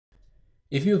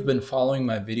If you've been following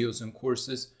my videos and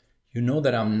courses, you know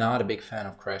that I'm not a big fan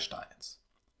of crash diets.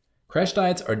 Crash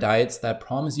diets are diets that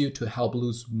promise you to help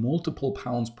lose multiple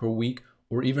pounds per week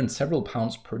or even several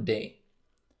pounds per day.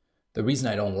 The reason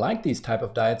I don't like these type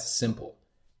of diets is simple.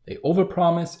 They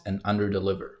overpromise and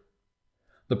underdeliver.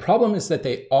 The problem is that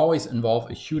they always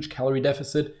involve a huge calorie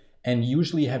deficit and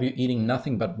usually have you eating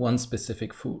nothing but one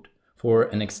specific food for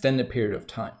an extended period of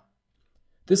time.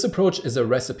 This approach is a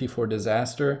recipe for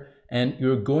disaster, and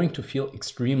you're going to feel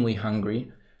extremely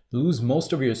hungry, lose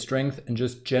most of your strength, and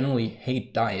just generally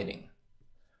hate dieting.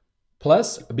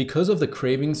 Plus, because of the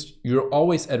cravings, you're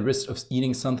always at risk of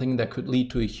eating something that could lead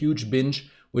to a huge binge,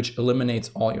 which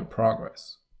eliminates all your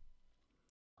progress.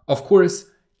 Of course,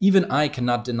 even I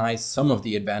cannot deny some of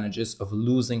the advantages of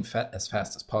losing fat as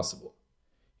fast as possible.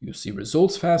 You see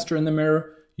results faster in the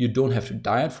mirror, you don't have to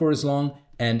diet for as long,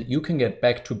 and you can get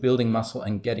back to building muscle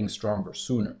and getting stronger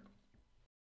sooner.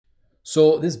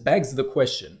 So this begs the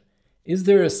question, is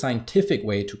there a scientific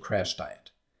way to crash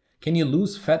diet? Can you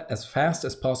lose fat as fast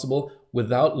as possible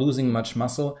without losing much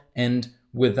muscle and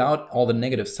without all the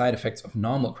negative side effects of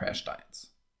normal crash diets?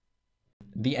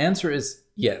 The answer is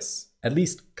yes, at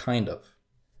least kind of.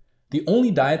 The only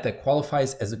diet that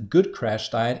qualifies as a good crash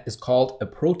diet is called a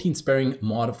protein-sparing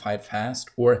modified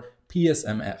fast, or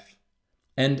PSMF.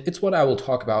 And it's what I will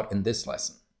talk about in this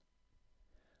lesson.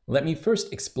 Let me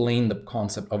first explain the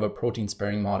concept of a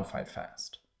protein-sparing modified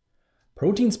fast.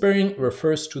 Protein-sparing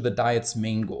refers to the diet's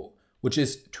main goal, which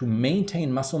is to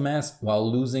maintain muscle mass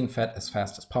while losing fat as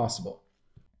fast as possible.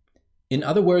 In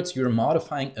other words, you're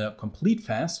modifying a complete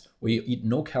fast, where you eat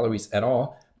no calories at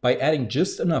all, by adding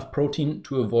just enough protein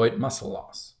to avoid muscle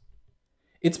loss.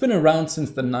 It's been around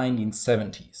since the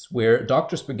 1970s, where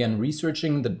doctors began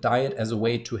researching the diet as a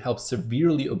way to help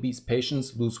severely obese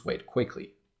patients lose weight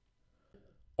quickly.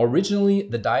 Originally,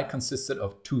 the diet consisted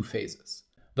of two phases.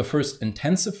 The first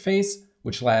intensive phase,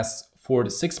 which lasts 4 to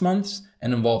 6 months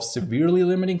and involves severely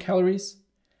limiting calories,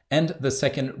 and the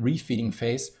second refeeding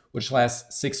phase, which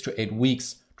lasts 6 to 8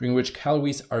 weeks, during which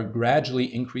calories are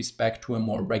gradually increased back to a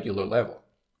more regular level.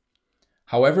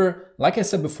 However, like I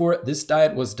said before, this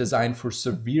diet was designed for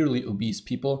severely obese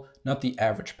people, not the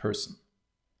average person.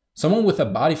 Someone with a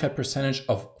body fat percentage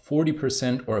of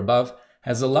 40% or above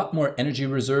has a lot more energy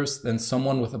reserves than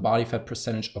someone with a body fat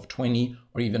percentage of 20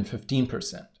 or even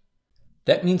 15%.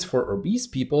 That means for obese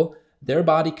people, their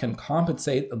body can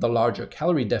compensate the larger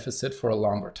calorie deficit for a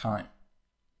longer time.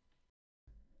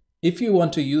 If you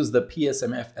want to use the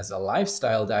PSMF as a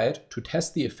lifestyle diet to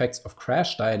test the effects of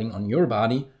crash dieting on your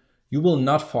body, you will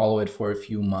not follow it for a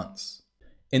few months.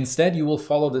 Instead, you will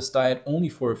follow this diet only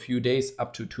for a few days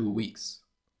up to 2 weeks.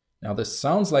 Now, this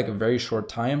sounds like a very short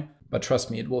time, but trust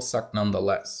me, it will suck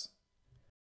nonetheless.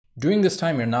 During this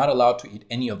time, you're not allowed to eat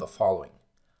any of the following: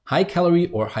 high calorie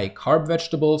or high carb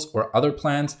vegetables or other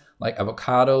plants like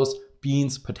avocados,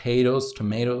 beans, potatoes,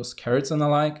 tomatoes, carrots, and the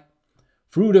like,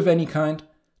 fruit of any kind,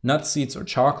 nuts, seeds, or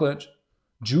chocolate,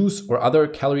 juice or other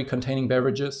calorie-containing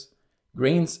beverages,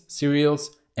 grains,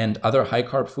 cereals, and other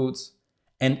high-carb foods,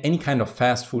 and any kind of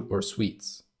fast food or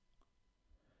sweets.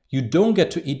 You don't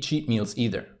get to eat cheat meals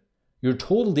either. Your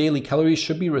total daily calories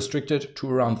should be restricted to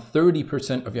around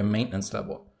 30% of your maintenance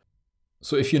level.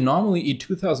 So if you normally eat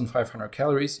 2,500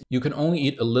 calories, you can only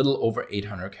eat a little over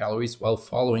 800 calories while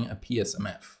following a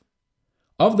PSMF.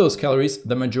 Of those calories,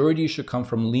 the majority should come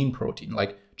from lean protein,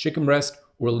 like chicken breast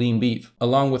or lean beef,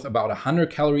 along with about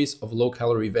 100 calories of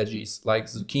low-calorie veggies like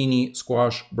zucchini,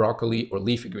 squash, broccoli, or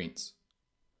leafy greens.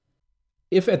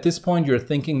 If at this point you're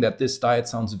thinking that this diet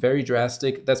sounds very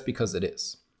drastic, that's because it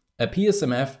is. A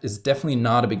PSMF is definitely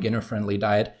not a beginner-friendly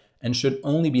diet and should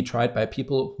only be tried by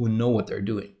people who know what they're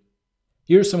doing.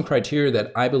 Here are some criteria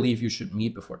that I believe you should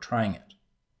meet before trying it.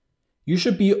 You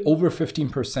should be over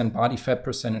 15% body fat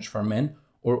percentage for men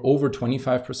or over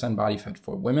 25% body fat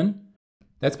for women.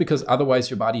 That's because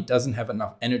otherwise your body doesn't have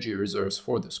enough energy reserves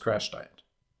for this crash diet.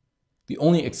 The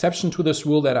only exception to this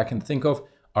rule that I can think of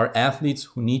are athletes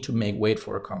who need to make weight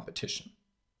for a competition.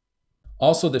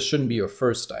 Also, this shouldn't be your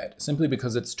first diet, simply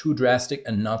because it's too drastic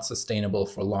and not sustainable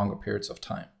for longer periods of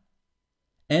time.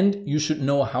 And you should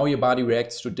know how your body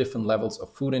reacts to different levels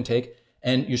of food intake,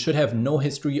 and you should have no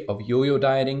history of yo-yo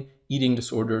dieting, eating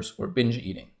disorders, or binge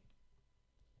eating.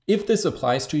 If this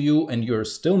applies to you and you're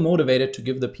still motivated to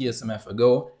give the PSMF a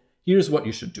go, here's what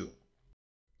you should do.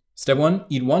 Step 1,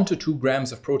 eat 1 to 2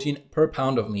 grams of protein per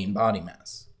pound of lean body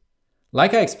mass.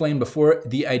 Like I explained before,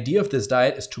 the idea of this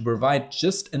diet is to provide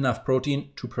just enough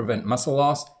protein to prevent muscle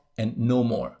loss and no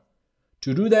more.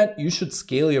 To do that, you should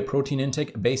scale your protein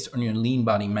intake based on your lean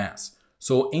body mass,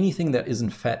 so anything that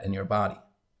isn't fat in your body.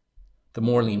 The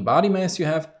more lean body mass you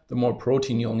have, the more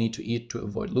protein you'll need to eat to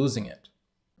avoid losing it.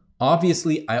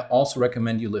 Obviously, I also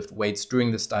recommend you lift weights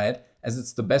during this diet, as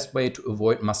it's the best way to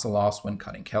avoid muscle loss when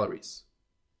cutting calories.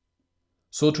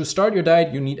 So to start your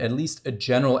diet, you need at least a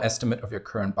general estimate of your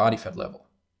current body fat level.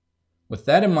 With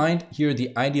that in mind, here are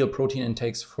the ideal protein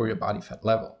intakes for your body fat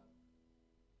level.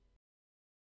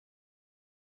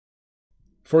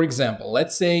 For example,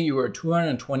 let's say you are a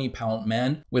 220-pound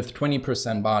man with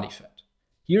 20% body fat.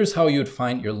 Here's how you'd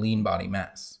find your lean body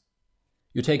mass.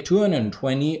 You take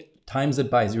 220 times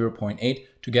it by 0.8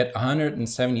 to get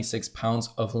 176 pounds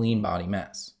of lean body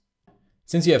mass.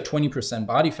 Since you have 20%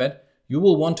 body fat, you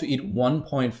will want to eat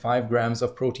 1.5 grams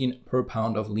of protein per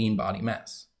pound of lean body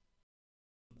mass.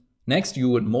 Next, you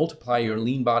would multiply your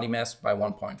lean body mass by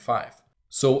 1.5.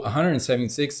 So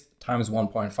 176 times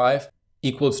 1.5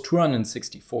 equals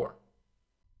 264.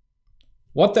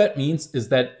 What that means is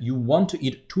that you want to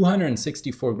eat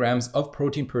 264 grams of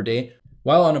protein per day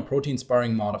while on a protein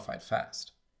sparing modified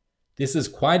fast. This is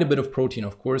quite a bit of protein,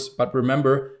 of course, but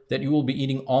remember that you will be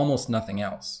eating almost nothing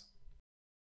else.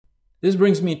 This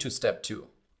brings me to step 2.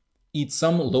 Eat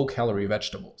some low-calorie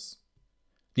vegetables.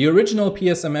 The original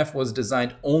PSMF was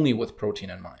designed only with protein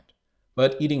in mind,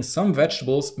 but eating some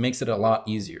vegetables makes it a lot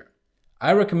easier.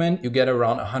 I recommend you get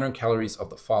around 100 calories of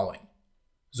the following: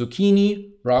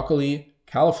 zucchini, broccoli,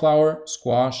 cauliflower,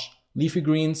 squash, leafy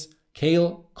greens,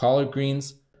 kale, collard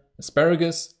greens,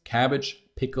 asparagus, cabbage,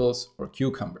 pickles, or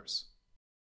cucumbers.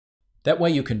 That way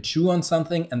you can chew on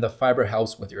something and the fiber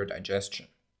helps with your digestion.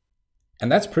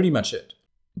 And that's pretty much it.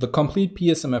 The complete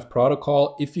PSMF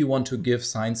protocol if you want to give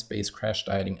science-based crash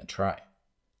dieting a try.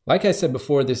 Like I said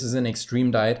before, this is an extreme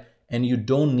diet and you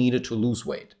don't need it to lose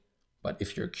weight. But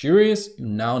if you're curious, you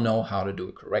now know how to do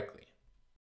it correctly.